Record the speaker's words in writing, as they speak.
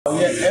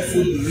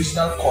FOB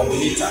regional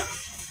coordinator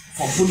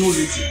for Bono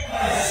region. I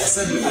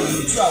said, I'm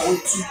going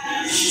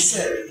to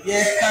say,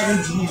 yeah, carry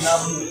Jimmy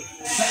Nabu,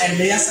 and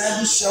they are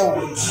saying, show.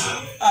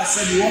 I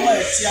said, the woman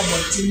at Tia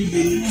Montini,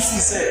 baby, she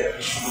said,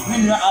 we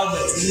know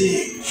Albert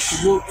Lee to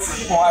go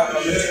Frimpong,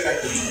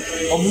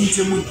 or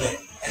Muntemude,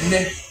 and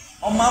then,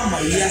 oh, Mamma,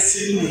 yes,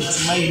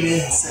 my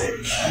name said,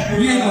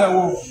 we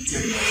know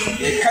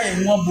a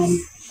kind of boom,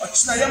 or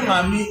China,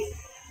 Mammy,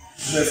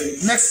 the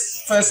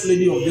next first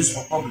lady of this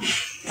republic,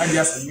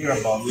 Samira,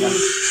 Bawumia,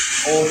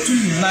 or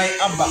 29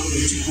 Abba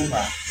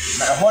Chikuma,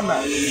 na Hona,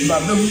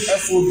 Babu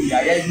FOB,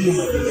 I do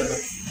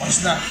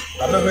Ochna,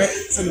 Babe,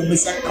 so the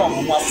Missa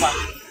come, Wafa,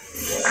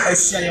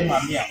 Asia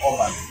Mamia,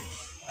 Oban.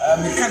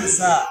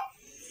 Mechanica,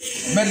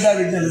 Meda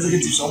regional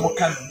executives,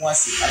 Omokan,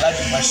 Mwasi,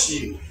 Alaji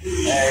Machine,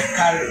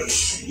 Carry,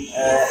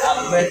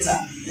 Alberta,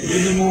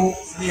 Minimu,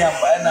 Nia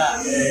Bana,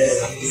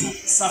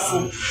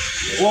 Safo,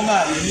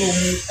 Wonga, you know,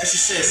 as she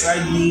says,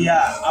 right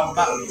here,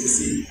 Abba, to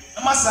see. I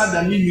must add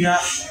that Minia.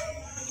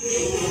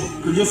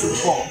 Kojo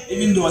Frimpong,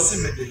 even though I say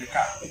in the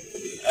car,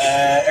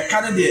 a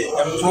candidate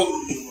and pro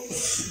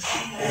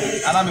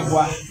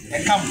Anamibwa, a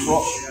camp pro,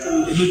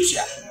 a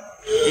lucia.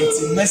 It's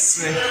a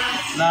mestre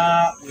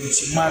na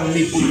Wenchi man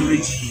live on the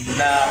region.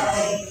 Now,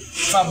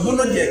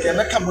 Bono de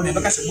Cabone,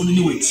 because a Bono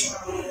Wenchi.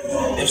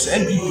 If the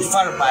MP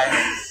far by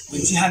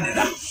Wenchi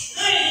Haneda,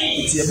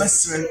 it's a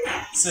mestre,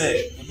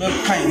 say, a very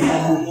kind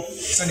of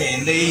Sunday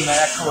and day, I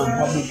call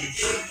Babu,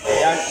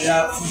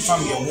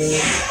 from your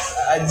home.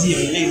 I did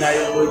a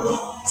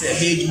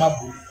big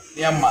mabu,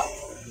 Yama,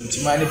 which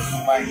might have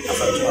been mine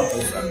after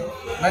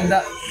 2 Manda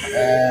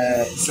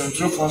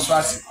Central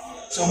Constituency.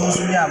 So,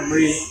 Muslim, I'm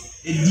ready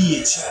a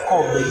DH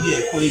called the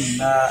year Queen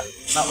now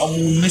a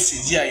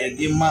message here, a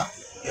dema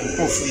and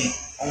profit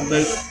on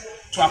the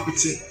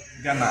Twapity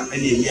Ghana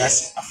and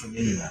Yes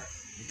Afternoon. The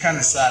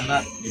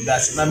Canasana, the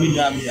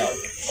Dasinamia,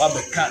 or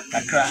the Cat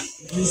Kakra.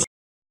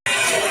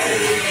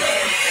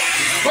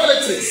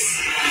 Politics.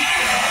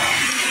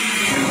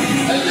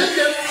 And then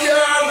get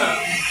Piana,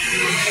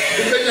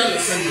 the Benjamin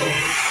Assembly.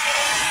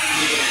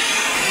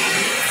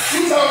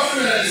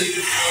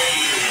 2020.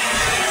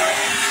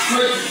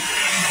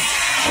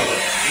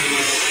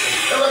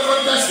 They were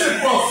contested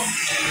both.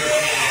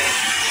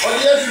 Or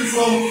the entry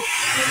from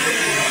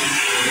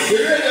the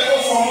way they go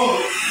for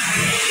more.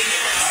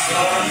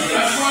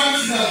 That's why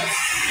that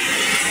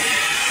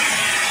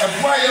a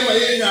boy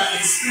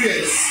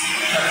experience.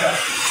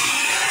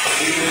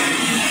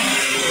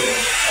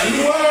 And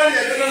you are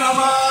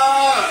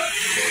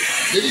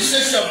the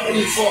decision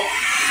for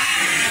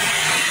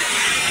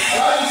I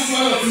just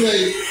want to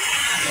play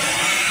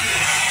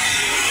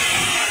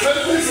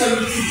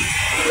 2017.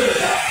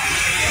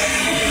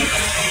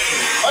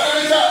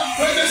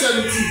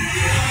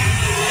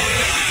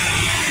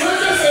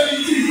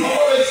 2017,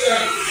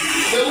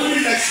 the winning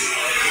election.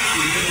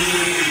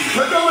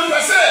 But what I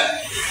said,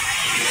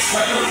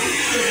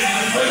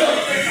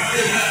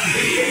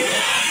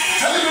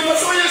 tell me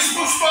what's all you're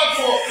supposed to fight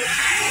for.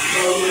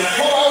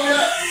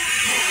 Bawumia.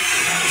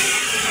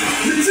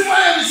 You see why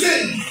I'm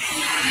saying?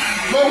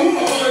 But who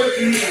are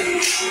you?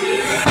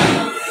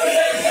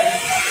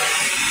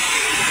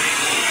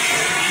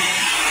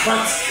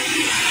 But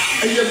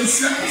I have to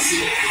say,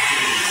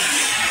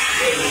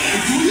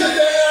 if you are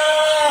there,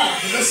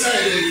 that's why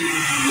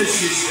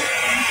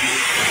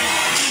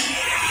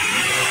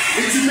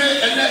it's me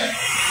and then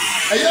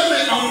I am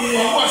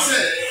a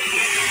say,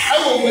 I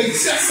will wait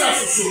just as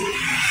so.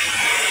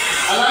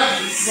 I like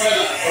this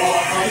brother.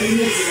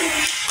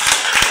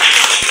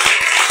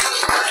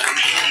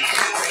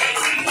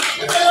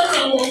 I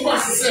don't know what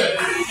to say.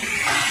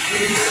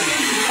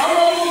 How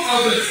long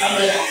of it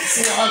Ameyaw?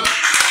 So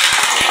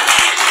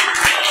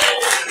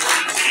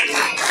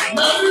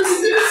now we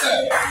did say,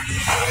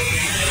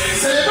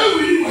 never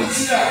really went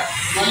to that.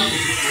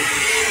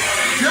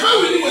 Never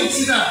really went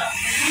to that.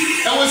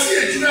 I was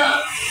here to that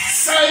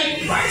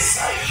side by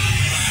side.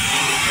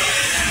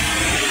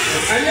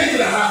 I need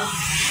to have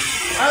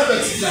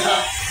Albert in the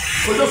house,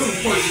 Kojo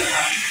Frimpong in the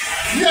house.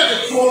 Near the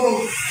Bono,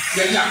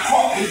 then you are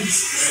called in this.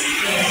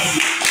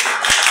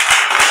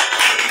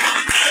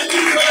 And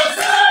for the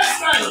first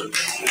time,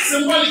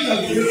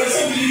 symbolically, the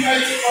person will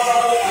unite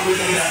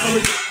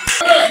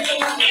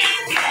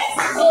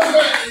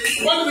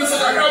what did they say?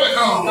 I can't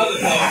account.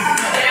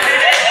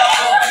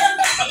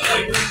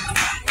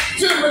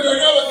 Jim, I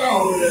can't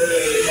account.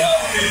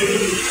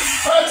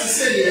 Hard to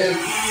say, yeah.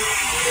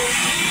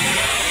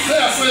 They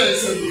are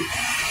friends.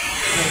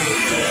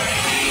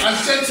 As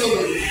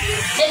gentlemen,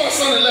 some are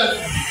on the left.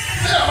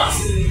 They are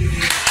massive.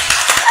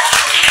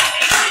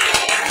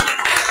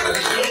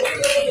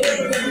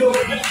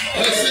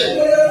 Let's see.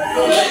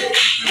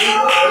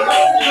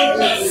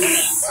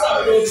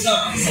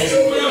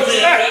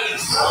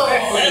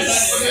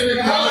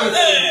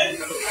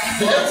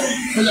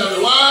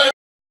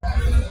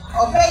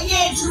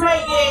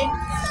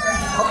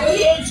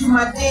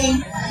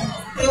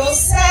 He will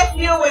serve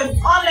you with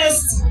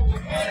honesty.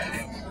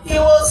 He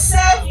will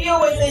serve you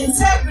with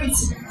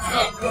integrity.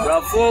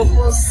 Bravo. He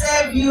will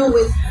serve you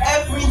with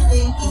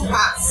everything he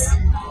has.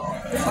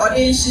 or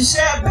the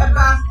share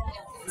paper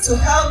to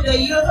help the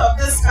youth of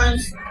this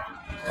country,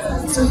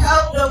 to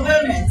help the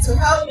women, to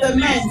help the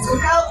men, to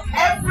help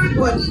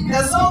everybody,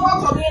 the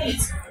Zongo community.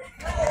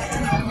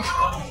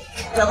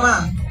 Come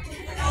on.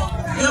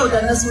 Yo, the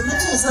Nasutu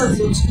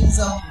Sanzo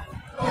Chipinzango.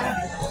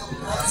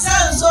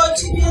 Sanzo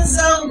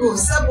Chipinzango,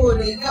 Sabo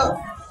de Yo.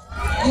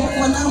 You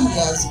want to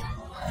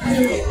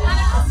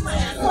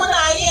when I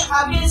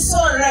have been so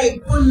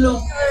right, Pulo.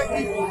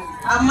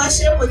 I'm not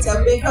sure what I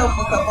make up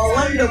for a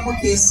wonder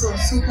bouquet so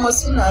soon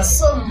as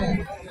so more.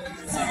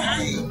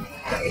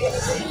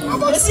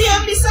 You see,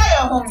 I'm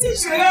beside home,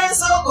 teach me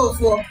so go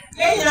for.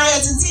 Then I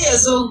had to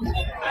tears on.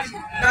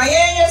 I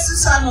hear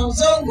Susan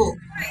Zongo.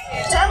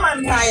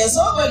 Chairman Kayas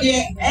over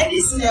there, and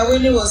this year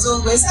when it was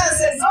Zongo. Son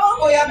said,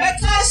 Zongo, you're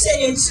better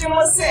share and she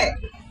must say,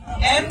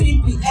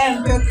 MPP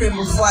and Pekrim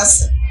of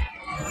us.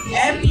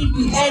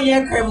 MPP and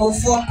your cremo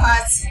for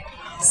party.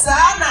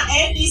 Sana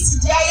NDC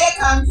Jaya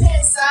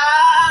campaign, sa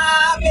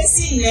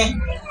Messine.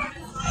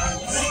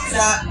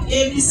 Sa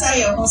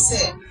Ebisaya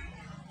Jose.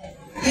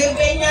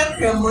 Ebenya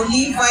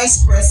Cremoli Vice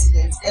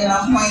President and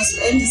I'm Vice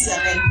NDC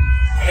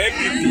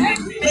MPP.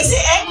 They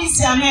say NDC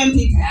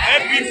MPP.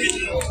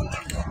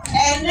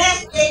 And then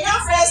Kenya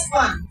first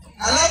one.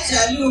 I like to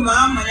tell you,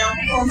 Mama,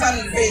 I'm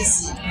company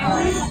face.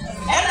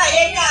 And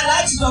I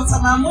like Dr.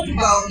 Mahmoud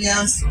Bawumia.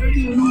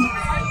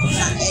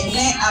 And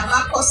then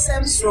Abako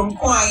stems from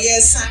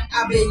Yes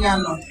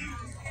Ameyaw.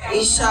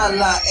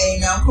 Inshallah,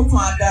 and Yankupo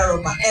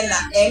Adaroma, and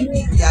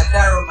MPP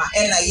Adaroma,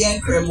 and a young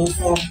cremo.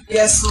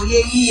 Yes, so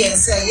ye and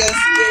say yes,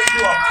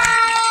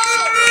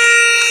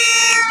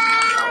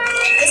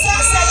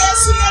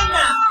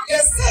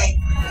 yes, say,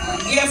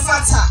 ye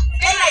fata,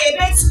 and I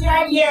bet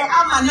me here,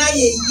 I'm an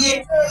ye.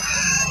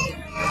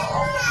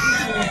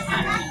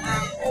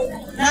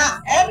 Now,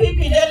 MPP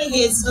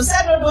delegates to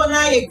settle down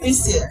a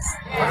Christians.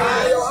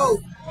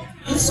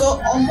 So,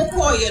 on the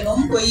coin,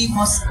 on the way,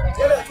 must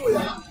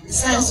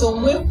sense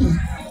on weapon.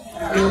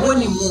 We won't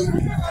move.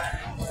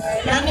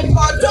 And the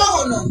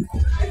pardon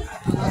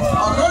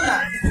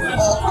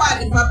or quite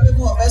the public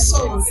of a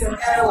soul from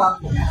everyone.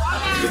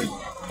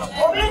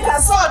 Obinka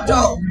saw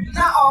dog.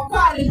 Now, or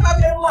quite the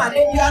public one,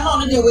 they are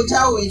not the way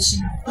Jawichi.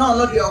 No,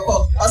 not your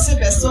call. Or say,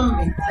 there's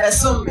something, and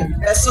so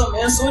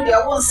they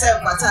won't sell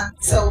butter,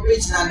 sell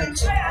rich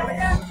knowledge.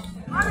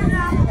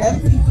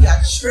 MPP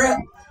are shred,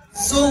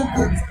 so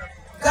good.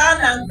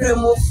 Ghana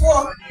Gremo 4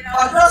 or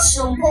not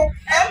Shumpo.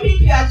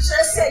 MPP are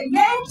shred, say,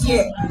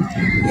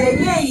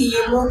 ye,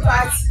 more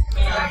party.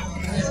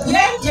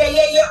 Ye,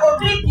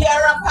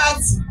 Obiara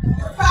party,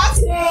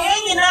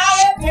 in I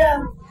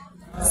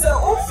so,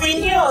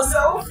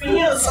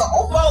 so,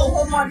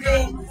 home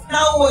day.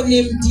 Now, when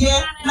him dear,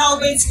 now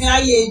wait me,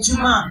 I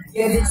Juma,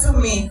 get it to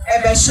me,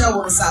 ever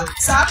show us up.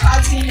 So,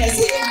 party is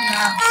here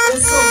now,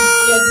 so,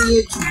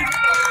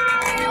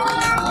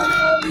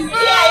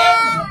 yeah,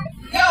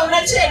 yo,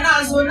 let's say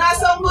now, so now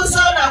some goes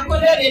on, I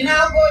put it in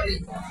our body.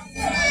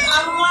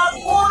 I'm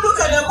look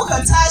at the book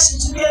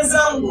attached to the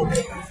Zango.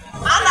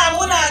 I'm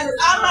gonna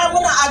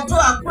do a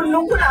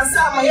Kulukuna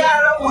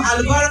Samira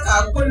Albarka,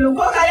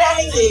 Kuluka.